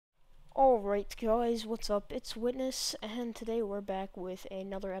Alright guys, what's up? It's Witness, and today we're back with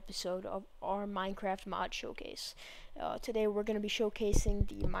another episode of our Minecraft mod showcase. Today we're going to be showcasing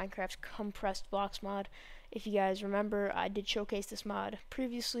the Minecraft compressed blocks mod. If you guys remember, I did showcase this mod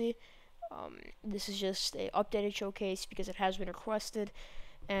previously. This is just a updated showcase because it has been requested,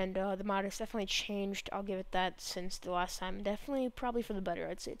 and the mod has definitely changed. I'll give it that since the last time. Definitely, probably for the better,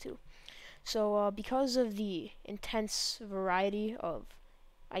 I'd say too. So because of the intense variety of,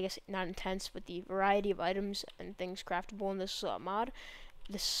 I guess not intense, but the variety of items and things craftable in this mod,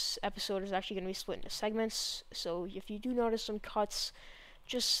 this episode is actually going to be split into segments. So if you do notice some cuts,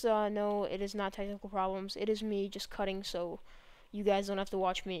 just know it is not technical problems. It is me just cutting, so you guys don't have to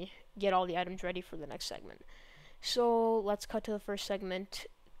watch me get all the items ready for the next segment. So let's cut to the first segment,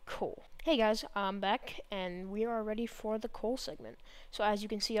 coal. Hey guys, I'm back, and we are ready for the coal segment. So as you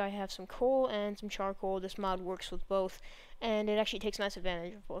can see, I have some coal and some charcoal. This mod works with both, and it actually takes nice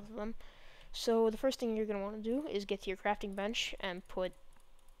advantage of both of them. So the first thing you're going to want to do is get to your crafting bench and put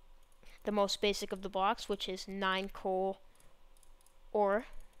the most basic of the blocks, which is 9 coal or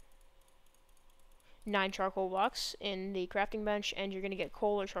 9 charcoal blocks in the crafting bench, and you're going to get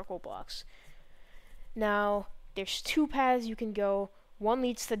coal or charcoal blocks. Now, there's two paths you can go. One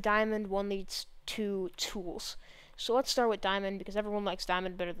leads to diamond, one leads to tools. So let's start with diamond because everyone likes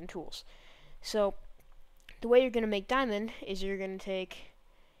diamond better than tools. So the way you're going to make diamond is you're going to take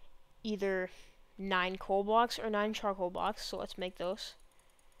either 9 coal blocks or 9 charcoal blocks. So let's make those.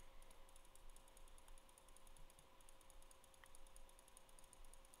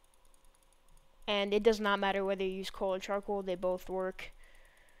 And it does not matter whether you use coal or charcoal, they both work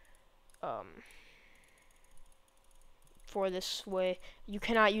for this way. You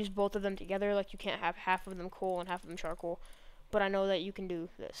cannot use both of them together, like you can't have half of them coal and half of them charcoal, but I know that you can do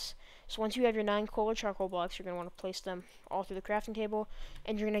this. So once you have your 9 coal or charcoal blocks, you're going to want to place them all through the crafting table,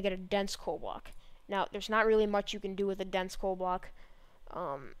 and you're going to get a dense coal block. Now, there's not really much you can do with a dense coal block,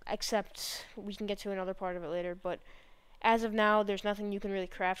 except we can get to another part of it later, but as of now, there's nothing you can really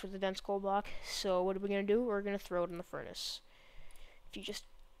craft with a dense coal block, so what are we going to do? We're going to throw it in the furnace. If you just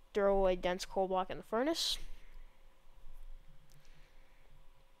throw a dense coal block in the furnace,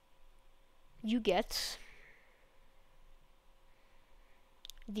 you get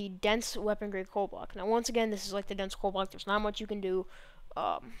the dense weapon grade coal block. Now once again, this is like the dense coal block. There's not much you can do.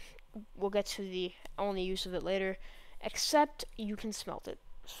 We'll get to the only use of it later, except you can smelt it.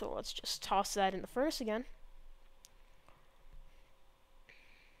 So let's just toss that in the furnace again.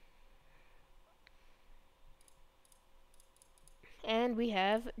 And we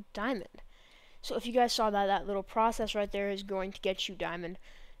have diamond. So if you guys saw that, that little process right there is going to get you diamond.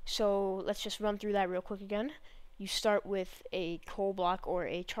 So let's just run through that real quick again. You start with a coal block or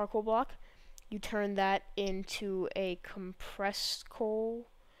a charcoal block. You turn that into a compressed coal,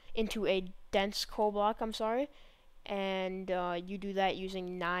 into a dense coal block, I'm sorry. And you do that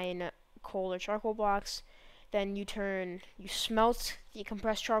using 9 coal or charcoal blocks. Then you smelt the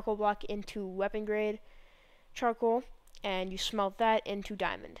compressed charcoal block into weapon grade charcoal, and you smelt that into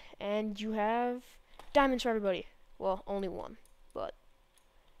diamond. And you have diamonds for everybody. Well, only one, but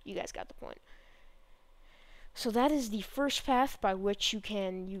you guys got the point. So that is the first path by which you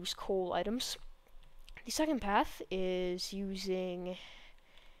can use coal items. The second path is using,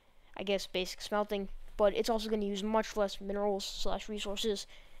 I guess, basic smelting, but it's also going to use much less minerals / resources,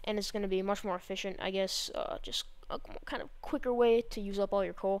 and it's going to be much more efficient, I guess, just a kind of quicker way to use up all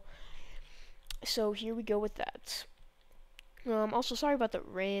your coal. So here we go with that. Also, sorry about the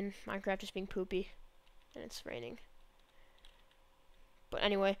rain. Minecraft is being poopy, and it's raining. But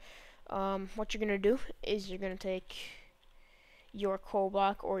anyway, what you're going to do is you're going to take your coal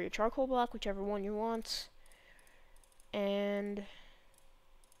block or your charcoal block, whichever one you want, and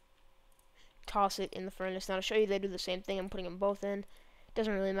toss it in the furnace. Now to show you they do the same thing, I'm putting them both in.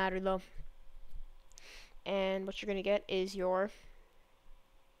 Doesn't really matter though. And what you're going to get is your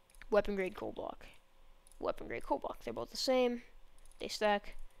weapon grade coal block. Weapon grade coal block. They're both the same. They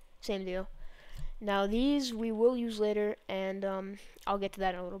stack. Same deal. Now these we will use later, and I'll get to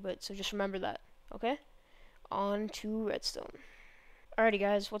that in a little bit, so just remember that, okay? On to redstone. Alrighty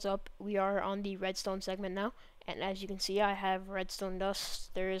guys, what's up? We are on the redstone segment now, and as you can see, I have redstone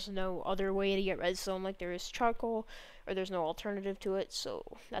dust. There is no other way to get redstone like there is charcoal, or there's no alternative to it, so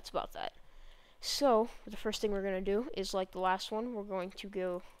that's about that. So, the first thing we're going to do is like the last one, we're going to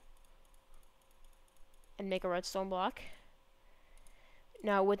go and make a redstone block.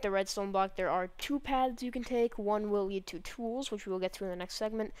 Now with the redstone block, there are 2 paths you can take. One will lead to tools, which we will get to in the next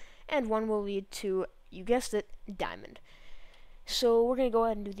segment, and one will lead to, you guessed it, diamond. So we're going to go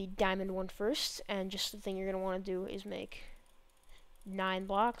ahead and do the diamond one first, and just the thing you're going to want to do is make 9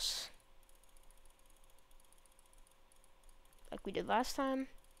 blocks. like we did last time.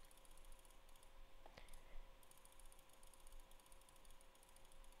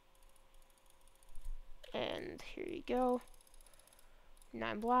 And here you go,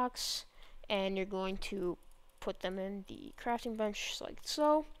 9 blocks, and you're going to put them in the crafting bench like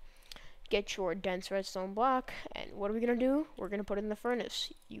so. Get your dense redstone block, and what are we going to do? We're going to put it in the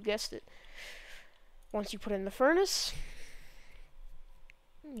furnace. You guessed it. Once you put it in the furnace,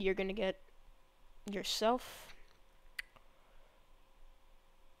 you're going to get yourself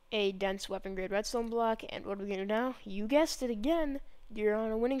a dense weapon grade redstone block, and what are we going to do now? You guessed it again. You're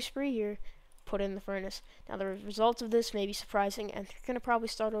on a winning spree here. Put it in the furnace. Now the results of this may be surprising and they're going to probably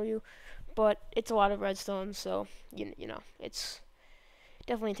startle you, but it's a lot of redstone, so you know, it's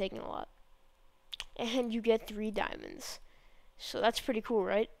definitely taking a lot. And you get 3 diamonds. So that's pretty cool,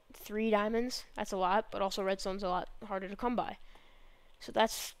 right? 3 diamonds, that's a lot, but also redstone's a lot harder to come by. So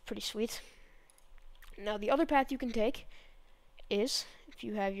that's pretty sweet. Now the other path you can take is, if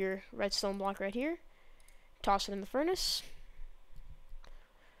you have your redstone block right here, toss it in the furnace.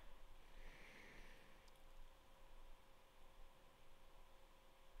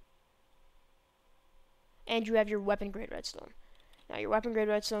 And you have your weapon grade redstone. Now your weapon grade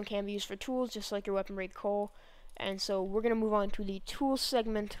redstone can be used for tools just like your weapon grade coal. And so we're going to move on to the tools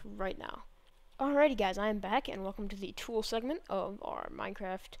segment right now. Alrighty guys, I am back and welcome to the tool segment of our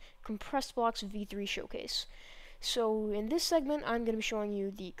Minecraft Compressed Blocks V3 showcase. So in this segment I'm going to be showing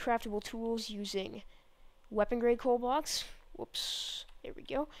you the craftable tools using weapon grade coal blocks. Whoops, there we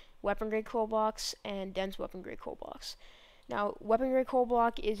go. Weapon grade coal blocks and dense weapon grade coal blocks. Now, weapon grade coal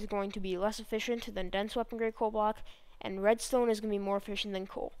block is going to be less efficient than dense weapon grade coal block, and redstone is going to be more efficient than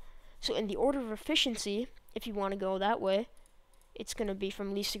coal. So in the order of efficiency, if you want to go that way, it's going to be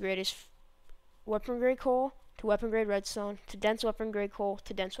from least to greatest: weapon grade coal to weapon grade redstone to dense weapon grade coal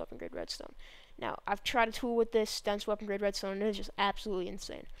to dense weapon grade redstone. Now, I've tried a tool with this dense weapon grade redstone, and it is just absolutely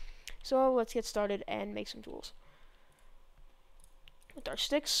insane. So let's get started and make some tools. With our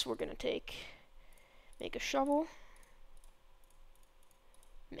sticks, we're going to make a shovel,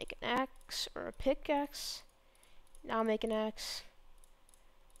 make an axe or a pickaxe, now make an axe,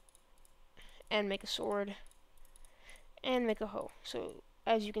 and make a sword, and make a hoe. So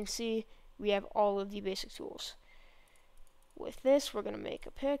as you can see, we have all of the basic tools. With this, we're going to make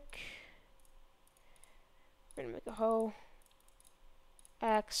a pick, we're going to make a hoe,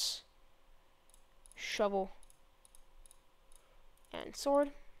 axe, shovel, and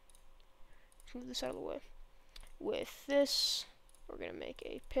sword. Move this out of the way. With this, we're going to make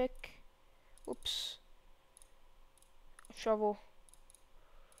a pick, whoops, a shovel,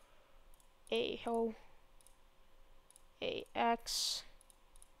 a hoe, a axe,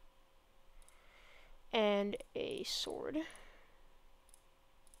 and a sword.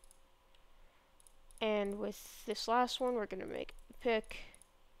 And with this last one, we're going to make a pick,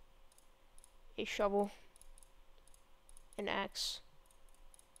 a shovel, an axe,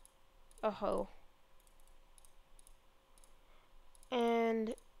 a hoe,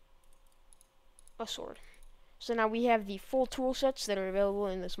 and a sword. So now we have the full tool sets that are available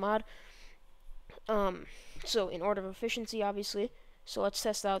in this mod. So in order of efficiency, obviously. So let's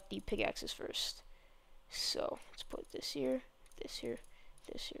test out the pickaxes first. So let's put this here, this here,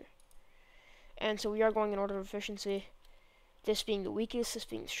 this here. And so we are going in order of efficiency. This being the weakest, this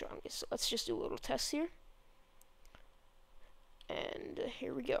being the strongest. So let's just do a little test here. And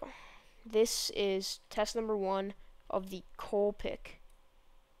here we go. This is test number 1 of the coal pick.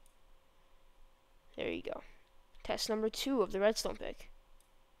 There you go. Test number 2 of the redstone pick.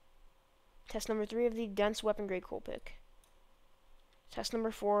 Test number 3 of the dense weapon grade coal pick. Test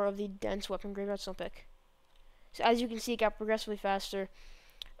number 4 of the dense weapon grade redstone pick. So as you can see, it got progressively faster.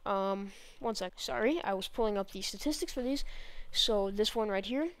 One sec. Sorry, I was pulling up the statistics for these. So this one right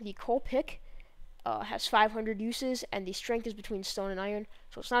here, the coal pick, has 500 uses, and the strength is between stone and iron.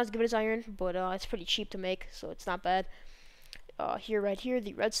 So it's not as good as iron, but it's pretty cheap to make, so it's not bad. Right here,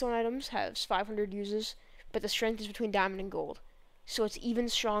 the redstone items has 500 uses, but the strength is between diamond and gold. So it's even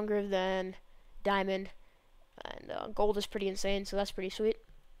stronger than diamond, and gold is pretty insane, so that's pretty sweet.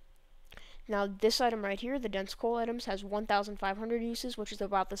 Now this item right here, the dense coal items, has 1,500 uses, which is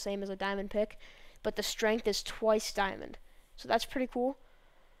about the same as a diamond pick, but the strength is twice diamond. So that's pretty cool.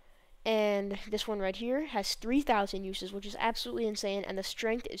 And this one right here has 3,000 uses, which is absolutely insane, and the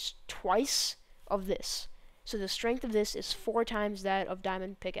strength is twice of this. So the strength of this is 4 times that of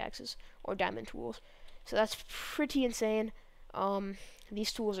diamond pickaxes or diamond tools. So that's pretty insane.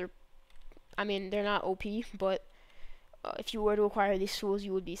 These tools are, I mean, they're not OP, but if you were to acquire these tools,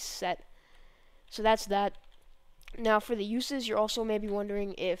 you would be set. So that's that. Now for the uses, you're also maybe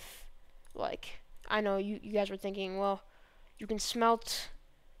wondering if, like, I know you guys were thinking, well, you can smelt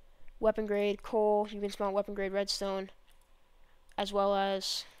weapon grade coal, you can smelt weapon grade redstone, as well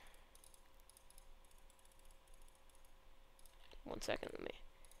as, one second,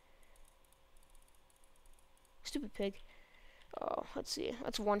 stupid pig. Let's see,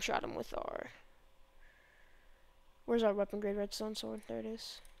 let's one-shot him with our, where's our weapon grade redstone sword? There it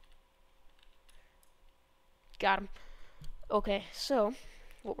is. Got him. Okay, so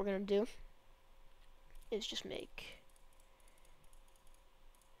what we're gonna do is just make,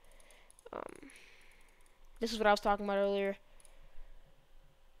 this is what I was talking about earlier,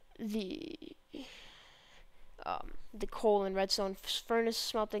 the coal and redstone furnace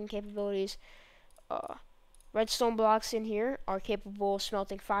smelting capabilities. Redstone blocks in here are capable of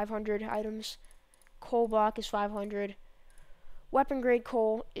smelting 500 items. Coal block is 500. Weapon grade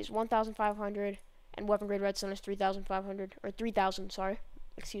coal is 1,500, and weapon grade redstone is 3,500, or 3,000. Sorry,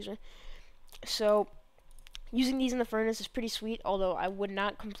 excuse me. So using these in the furnace is pretty sweet, although I would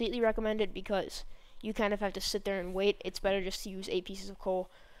not completely recommend it because you kind of have to sit there and wait. It's better just to use 8 pieces of coal.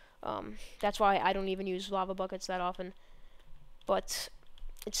 That's why I don't even use lava buckets that often. But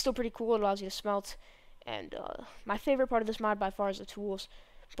it's still pretty cool. It allows you to smelt. And my favorite part of this mod by far is the tools.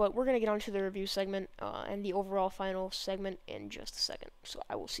 But we're going to get on to the review segment and the overall final segment in just a second. So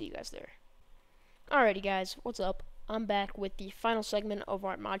I will see you guys there. Alrighty guys, what's up? I'm back with the final segment of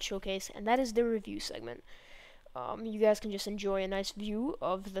our mod showcase, and that is the review segment. You guys can just enjoy a nice view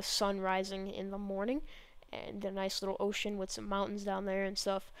of the sun rising in the morning and a nice little ocean with some mountains down there and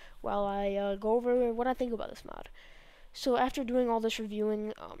stuff while I go over what I think about this mod. So after doing all this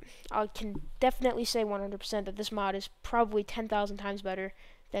reviewing, I can definitely say 100% that this mod is probably 10,000 times better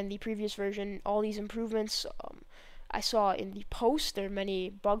than the previous version. All these improvements I saw in the post, there are many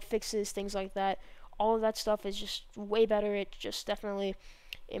bug fixes, things like that. All of that stuff is just way better. It just definitely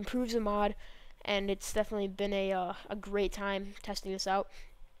improves the mod, and it's definitely been a great time testing this out.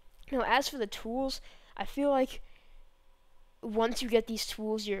 Now, as for the tools, I feel like once you get these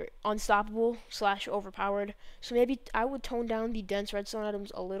tools, you're unstoppable / overpowered. So maybe I would tone down the dense redstone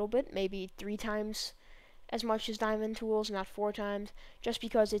items a little bit, maybe 3 times as much as diamond tools, not 4 times, just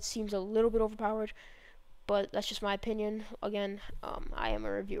because it seems a little bit overpowered. But that's just my opinion. Again, I am a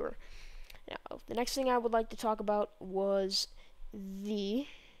reviewer. Now, the next thing I would like to talk about was the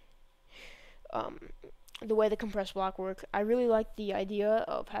way the compressed block work. I really like the idea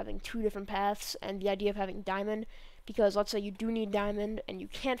of having 2 different paths and the idea of having diamond, because let's say you do need diamond and you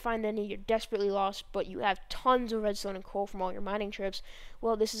can't find any, you're desperately lost, but you have tons of redstone and coal from all your mining trips.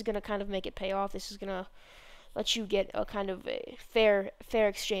 Well, this is going to kind of make it pay off. This is going to let you get a kind of a fair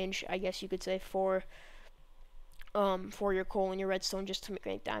exchange, I guess you could say, for your coal and your redstone just to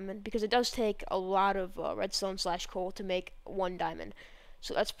make diamond, because it does take a lot of redstone / coal to make 1 diamond.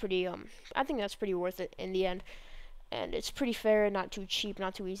 So that's pretty, I think that's pretty worth it in the end. And it's pretty fair, not too cheap,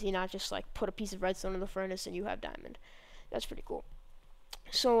 not too easy, not just like put a piece of redstone in the furnace and you have diamond. That's pretty cool.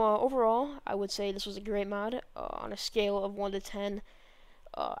 So overall, I would say this was a great mod. On a scale of 1 to 10,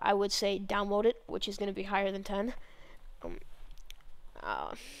 I would say download it, which is going to be higher than 10.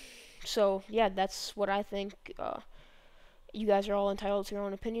 So yeah, that's what I think. You guys are all entitled to your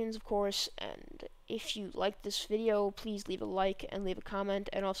own opinions, of course, and if you like this video, please leave a like and leave a comment,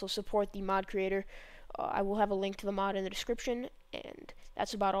 and also support the mod creator. I will have a link to the mod in the description, and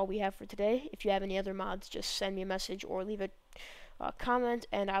that's about all we have for today. If you have any other mods, just send me a message or leave a comment,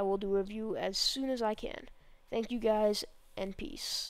 and I will do a review as soon as I can. Thank you guys, and peace.